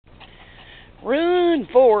Run,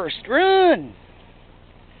 Forrest, run!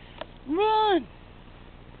 Run!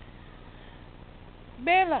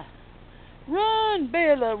 Bella! Run,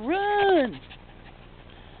 Bella, run!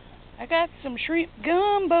 I got some shrimp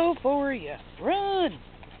gumbo for you. Run!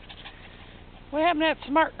 What happened to that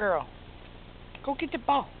smart girl? Go get the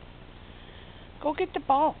ball. Go get the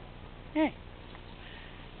ball. Hey.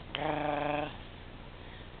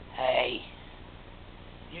 Hey.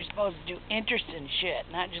 You're supposed to do interesting shit,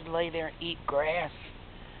 not just lay there and eat grass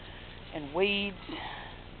and weeds,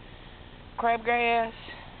 crabgrass.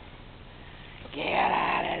 Get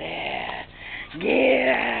out of there. Get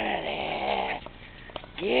out of there.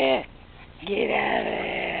 Get out of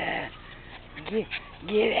there.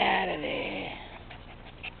 Get out of there.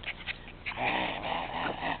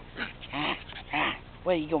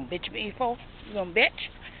 What are you gonna bitch at me for? You gonna bitch?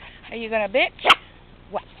 Are you gonna bitch?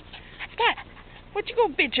 What? What you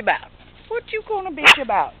gonna bitch about? What you gonna bitch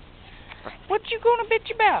about? What you gonna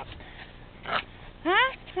bitch about?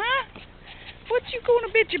 Huh? What you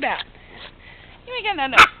gonna bitch about? You ain't got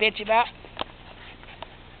nothing to bitch about.